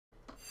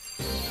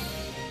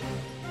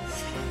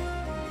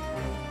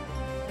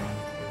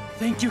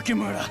Thank you,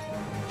 Kimura.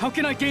 How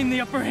can I gain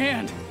the upper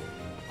hand?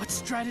 What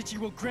strategy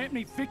will grant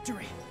me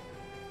victory?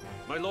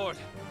 My lord,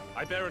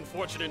 I bear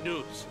unfortunate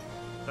news.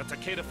 The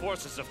Takeda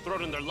forces have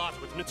thrown in their lot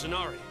with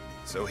Mitsunari.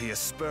 So he has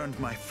spurned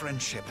my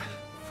friendship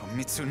for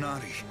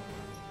Mitsunari.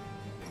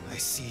 I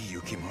see you,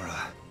 Kimura.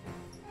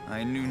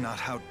 I knew not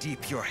how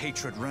deep your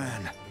hatred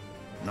ran,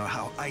 nor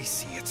how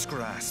icy its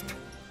grasp.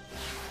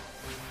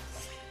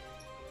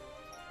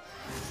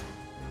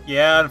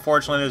 Yeah,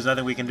 unfortunately there's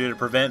nothing we can do to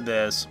prevent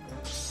this.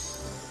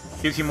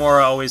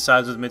 Yukimura always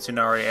sides with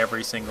Mitsunari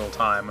every single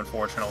time,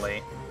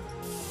 unfortunately.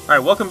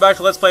 Alright, welcome back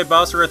to Let's Play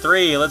Basara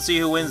 3. Let's see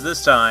who wins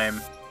this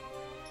time.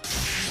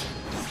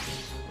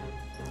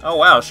 Oh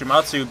wow,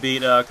 Shimatsu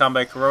beat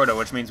Kanbei Kuroda,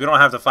 which means we don't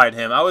have to fight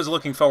him. I was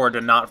looking forward to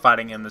not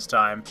fighting him this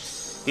time.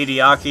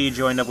 Hideaki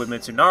joined up with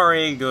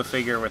Mitsunari, go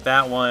figure with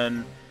that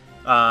one.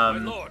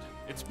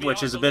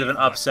 Which is a bit of an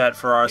upset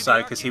for our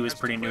side because he was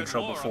pretty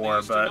neutral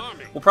before, but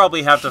we'll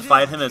probably have to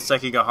fight him at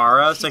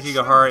Sekigahara.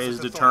 Sekigahara is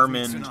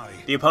determined,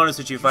 the opponents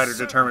that you fight are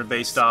determined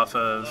based off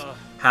of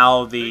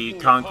how the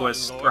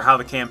conquest, or how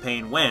the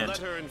campaign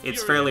went.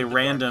 It's fairly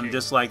random,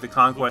 just like the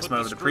conquest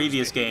mode of the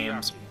previous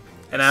games.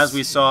 And as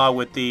we saw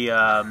with the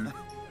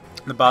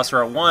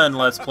Basara 1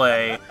 Let's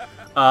Play,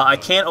 I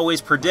can't always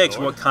predict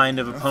what kind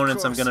of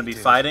opponents I'm going to be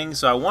fighting,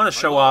 so I want to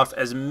show off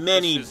as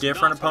many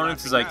different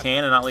opponents as I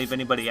can and not leave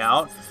anybody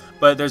out.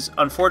 But there's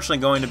unfortunately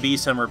going to be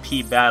some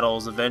repeat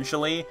battles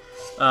eventually,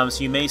 so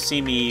you may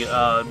see me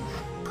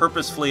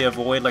purposefully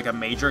avoid like a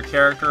major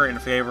character in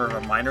favor of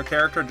a minor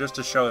character just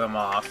to show them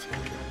off.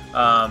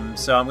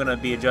 So I'm going to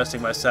be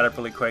adjusting my setup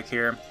really quick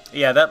here.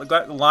 Yeah,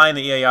 that line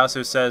that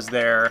Ieyasu says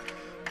there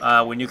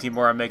when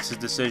Yukimura makes his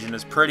decision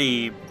is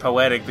pretty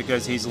poetic,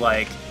 because he's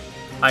like,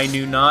 I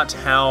knew not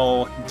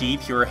how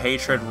deep your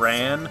hatred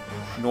ran,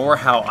 nor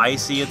how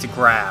icy its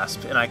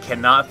grasp, and I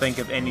cannot think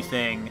of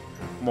anything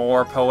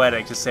more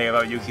poetic to say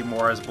about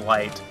Yukimura's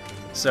blight.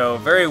 So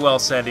very well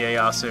said,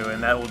 Ieyasu,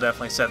 and that will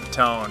definitely set the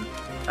tone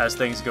as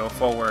things go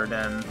forward.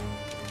 And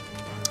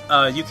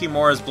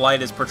Yukimura's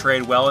blight is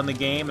portrayed well in the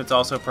game. It's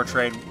also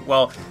portrayed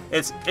well.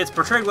 It's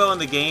portrayed well in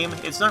the game.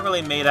 It's not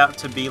really made out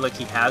to be like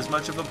he has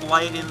much of a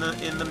blight in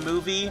the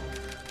movie.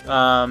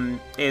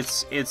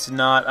 It's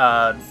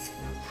not.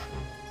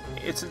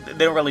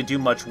 They don't really do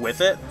much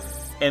with it.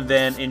 And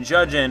then in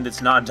Judge End,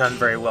 it's not done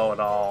very well at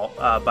all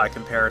by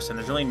comparison.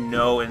 There's really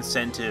no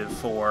incentive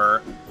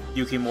for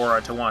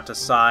Yukimura to want to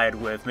side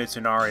with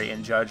Mitsunari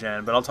in Judge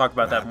End, but I'll talk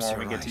about that more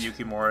when we get to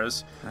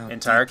Yukimura's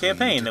entire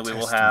campaign that we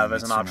will have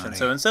as an option.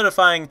 So instead of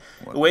fighting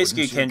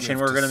Uesugi Kenshin,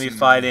 we're going to be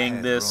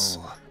fighting this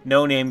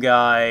no-name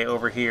guy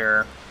over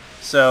here.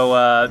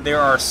 So there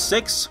are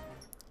six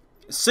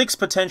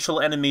potential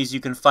enemies you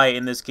can fight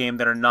in this game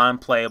that are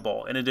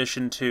non-playable, in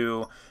addition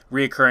to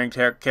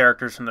reoccurring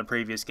characters from the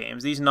previous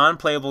games. These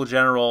non-playable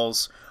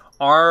generals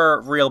are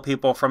real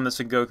people from the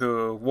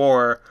Sengoku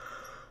War,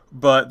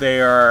 but they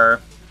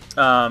are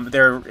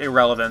they're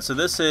irrelevant. So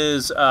this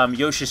is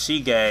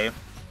Yoshishige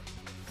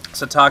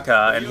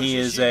Sataka, and he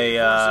is a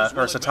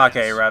or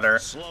Satake rather,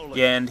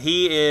 yeah, and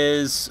he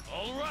is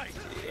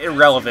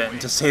irrelevant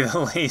to say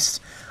the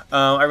least.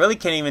 I really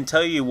can't even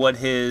tell you what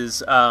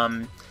his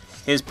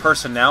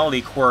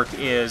personality quirk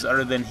is,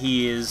 other than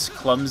he is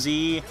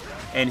clumsy,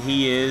 and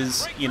he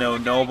is, you know,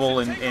 noble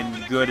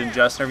and good and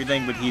just and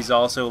everything, but he's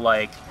also,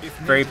 like,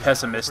 very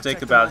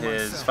pessimistic about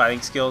his fighting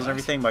skills and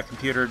everything. My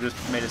computer just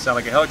made it sound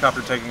like a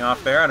helicopter taking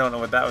off there. I don't know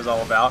what that was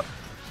all about.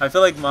 I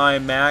feel like my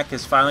Mac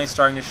is finally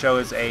starting to show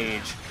its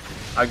age.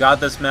 I got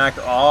this Mac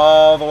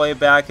all the way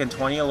back in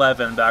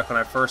 2011, back when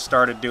I first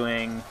started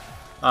doing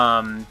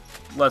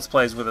Let's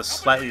Plays with a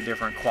slightly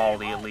different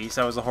quality, at least.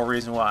 That was the whole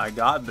reason why I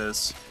got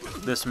this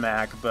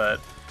Mac, but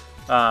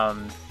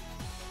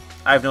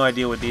I have no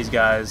idea what these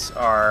guys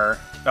are.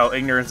 Oh,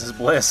 ignorance is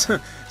bliss.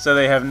 So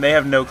they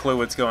have no clue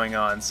what's going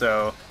on.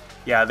 So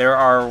yeah, there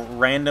are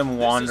random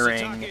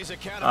wandering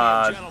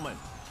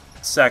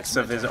sects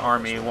of his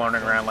army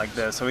wandering around like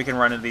this. So we can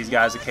run into these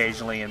guys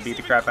occasionally and beat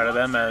the crap out of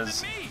them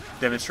as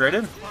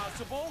demonstrated.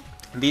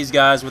 These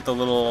guys with the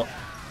little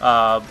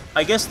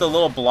I guess the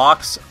little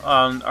blocks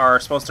are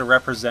supposed to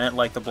represent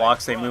like the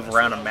blocks they move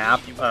around a map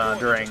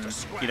during,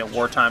 you know,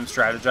 wartime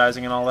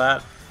strategizing and all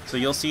that. So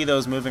you'll see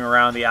those moving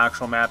around the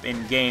actual map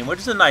in-game, which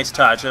is a nice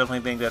touch. I definitely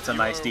think that's a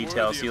nice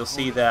detail. So you'll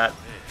see that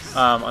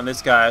on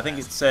this guy. I think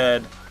it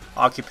said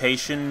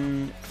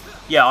occupation,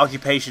 yeah,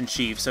 occupation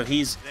chief. So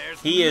he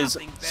is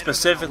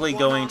specifically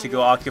going to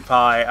go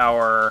occupy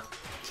our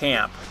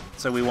camp.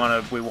 So we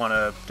want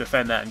to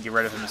defend that and get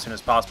rid of him as soon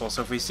as possible.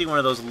 So if we see one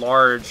of those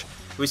large,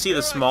 we see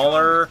the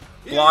smaller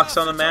blocks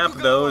on the map,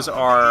 those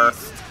are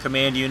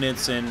command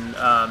units and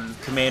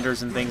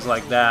commanders and things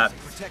like that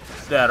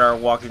are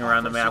walking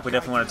around the map. We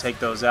definitely want to take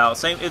those out.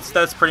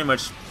 That's pretty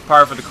much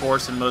par for the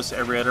course in most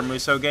every other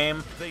Musou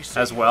game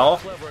as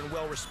well.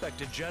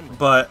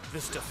 But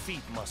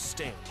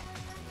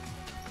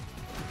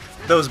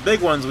those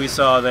big ones we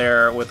saw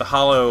there with the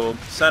hollow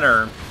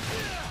center,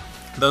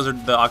 those are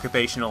the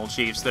occupational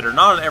chiefs that are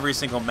not on every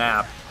single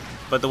map.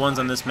 but the ones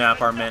on this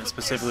map are meant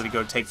specifically to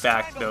go take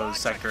back those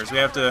sectors. We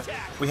have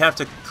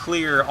to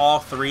clear all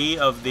 3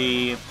 of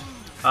the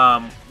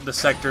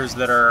sectors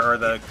that are, or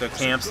the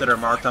camps that are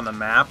marked on the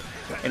map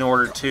in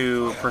order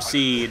to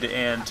proceed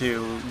and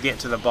to get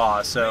to the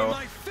boss. So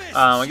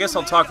I guess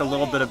I'll talk a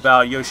little bit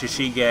about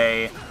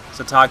Yoshishige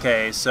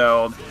Satake.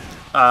 So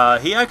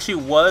he actually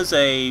was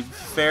a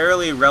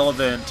fairly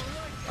relevant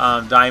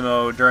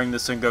daimyo during the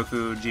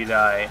Sengoku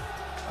Jidai.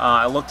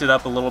 I looked it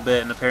up a little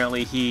bit, and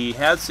apparently he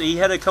had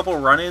a couple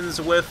run-ins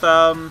with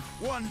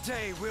Masamune.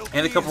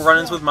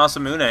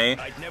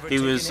 He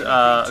was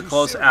a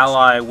close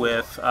ally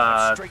with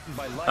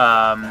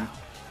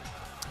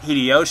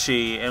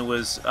Hideyoshi, and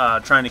was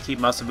trying to keep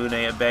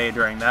Masamune at bay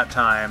during that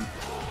time.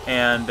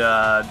 And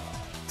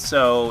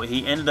so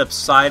he ended up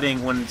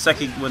siding when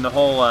the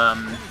whole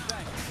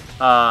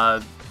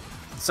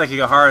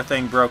Sekigahara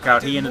thing broke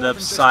out. He ended up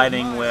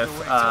siding with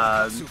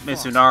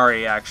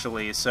Mitsunari,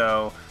 actually.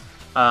 So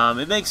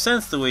it makes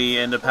sense that we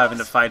end up having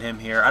to fight him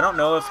here. I don't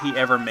know if he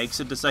ever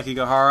makes it to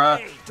Sekigahara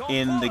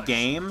in the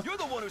game,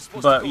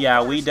 but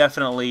yeah, it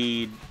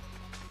definitely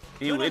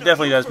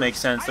does make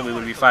sense that we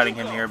would be fighting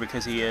him here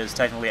because he is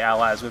technically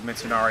allies with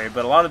Mitsunari.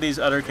 But a lot of these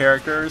other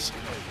characters,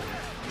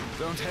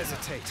 Don't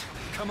hesitate.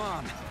 Come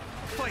on.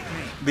 Fight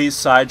me. These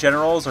side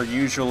generals are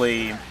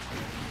usually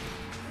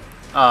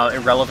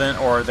irrelevant,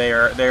 or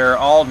they're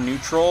all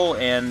neutral,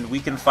 and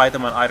we can fight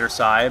them on either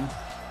side.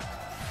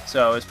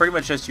 So it's pretty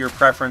much just your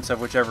preference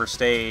of whichever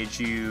stage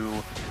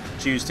you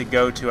choose to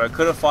go to. I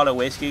could have fought at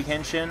Waisuke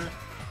Kenshin.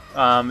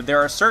 There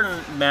are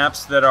certain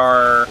maps that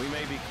are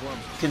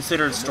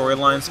considered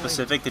storyline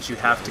specific that you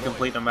have to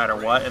complete no matter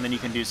what, and then you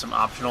can do some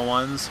optional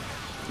ones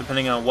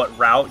depending on what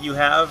route you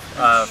have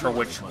for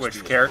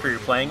which character you're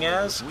playing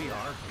as.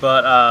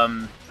 But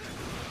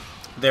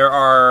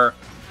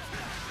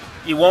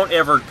you won't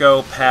ever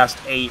go past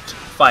 8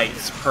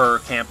 fights per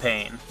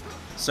campaign.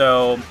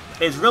 So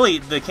it's really,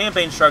 the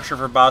campaign structure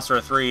for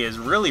Basara 3 is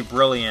really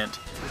brilliant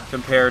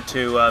compared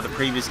to the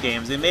previous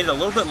games. They made it a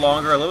little bit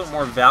longer, a little bit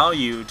more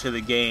value to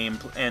the game,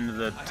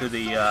 and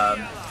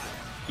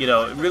you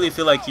know, really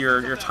feel like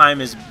your time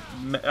is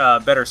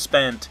better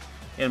spent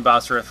in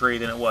Basara 3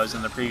 than it was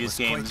in the previous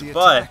games.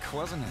 But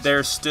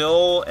there's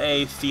still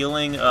a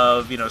feeling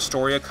of, you know,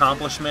 story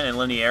accomplishment and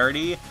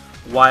linearity,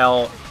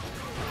 while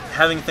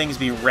having things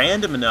be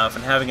random enough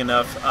and having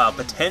enough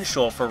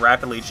potential for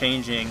rapidly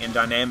changing and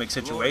dynamic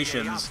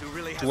situations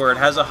to where it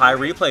has a high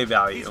replay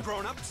value.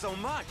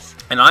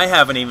 And I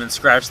haven't even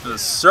scratched the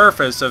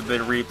surface of the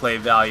replay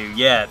value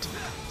yet.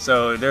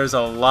 So there's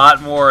a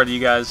lot more that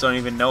you guys don't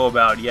even know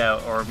about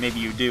yet, or maybe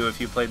you do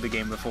if you played the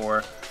game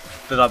before,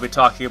 that I'll be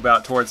talking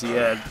about towards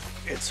the end.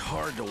 It's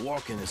hard to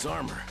walk in his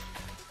armor.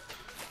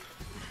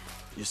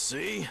 You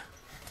see?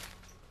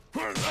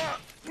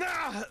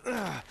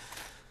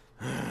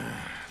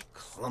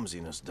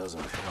 Clumsiness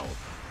doesn't help.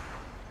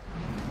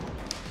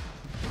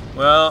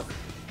 Well,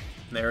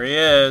 there he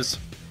is.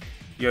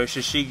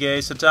 Yoshishige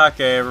Satake,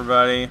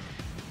 everybody.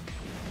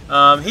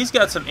 He's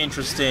got some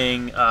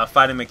interesting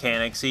fighting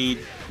mechanics. He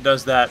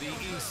does that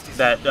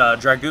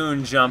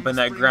Dragoon jump and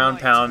that ground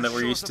pound that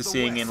we're used to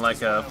seeing in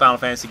like a Final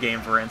Fantasy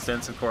game, for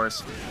instance. Of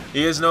course,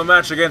 he is no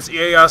match against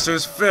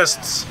Ieyasu's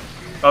fists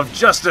of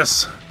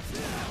justice.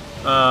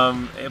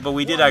 But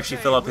we did actually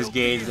fill up his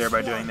gauge there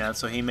by doing that,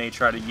 so he may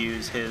try to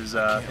use his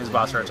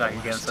Basara attack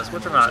against us,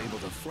 which I'm not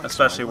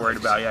especially worried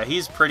about. Yeah,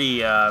 he's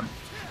pretty,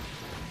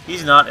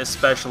 he's not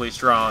especially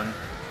strong.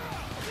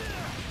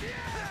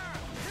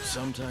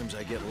 Sometimes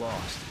I get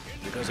lost.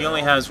 He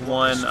only has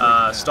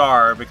 1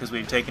 star because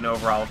we've taken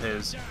over all of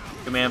his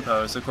command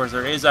posts. Of course,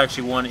 there is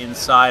actually one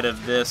inside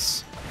of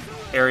this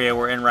area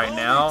we're in right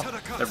now,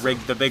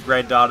 the big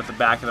red dot at the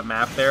back of the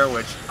map there,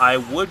 which I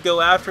would go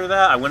after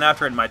that. I went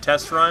after it in my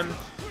test run,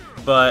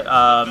 but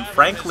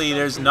frankly,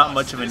 there's not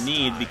much of a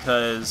need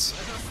because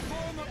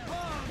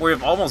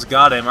we've almost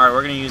got him. Alright,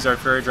 we're going to use our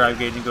Fury Drive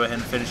Gauge and go ahead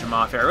and finish him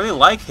off here. I really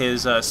like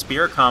his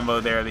spear combo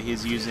there that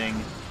he's using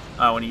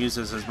when he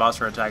uses his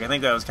Basara attack. I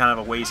think that was kind of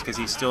a waste because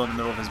he's still in the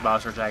middle of his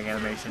Basara attack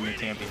animation and he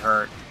can't be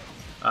hurt.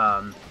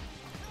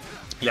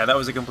 Yeah, that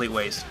was a complete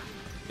waste.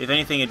 If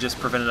anything, it just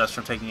prevented us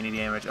from taking any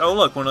damage. Oh,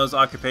 look, one of those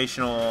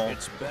occupational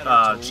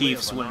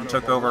chiefs went and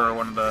took over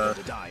one of the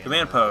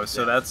command posts,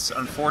 so that's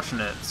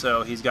unfortunate.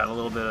 So he's got a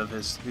little bit of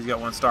his, he's got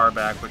 1 star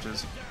back, which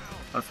is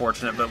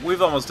unfortunate, but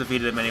we've almost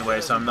defeated him anyway,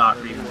 so I'm not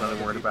even really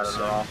worried about it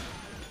at all.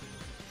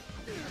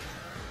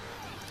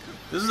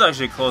 This is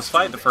actually a close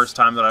fight the first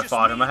time that I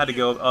fought him. I had to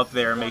go up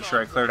there and make sure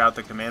I cleared out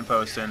the command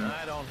post and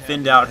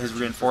thinned out his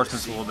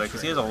reinforcements a little bit,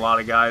 because he has a lot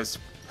of guys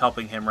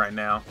helping him right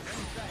now.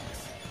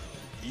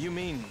 You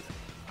mean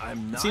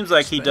it seems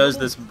like he does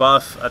this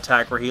buff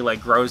attack where he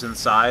like grows in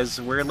size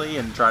weirdly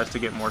and tries to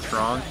get more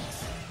strong.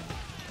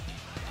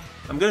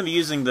 I'm going to be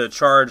using the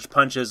charged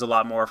punches a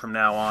lot more from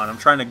now on. I'm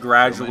trying to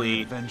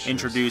gradually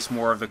introduce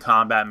more of the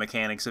combat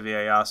mechanics of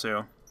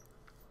Ieyasu.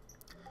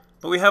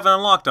 But we haven't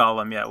unlocked all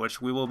of them yet,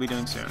 which we will be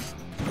doing soon.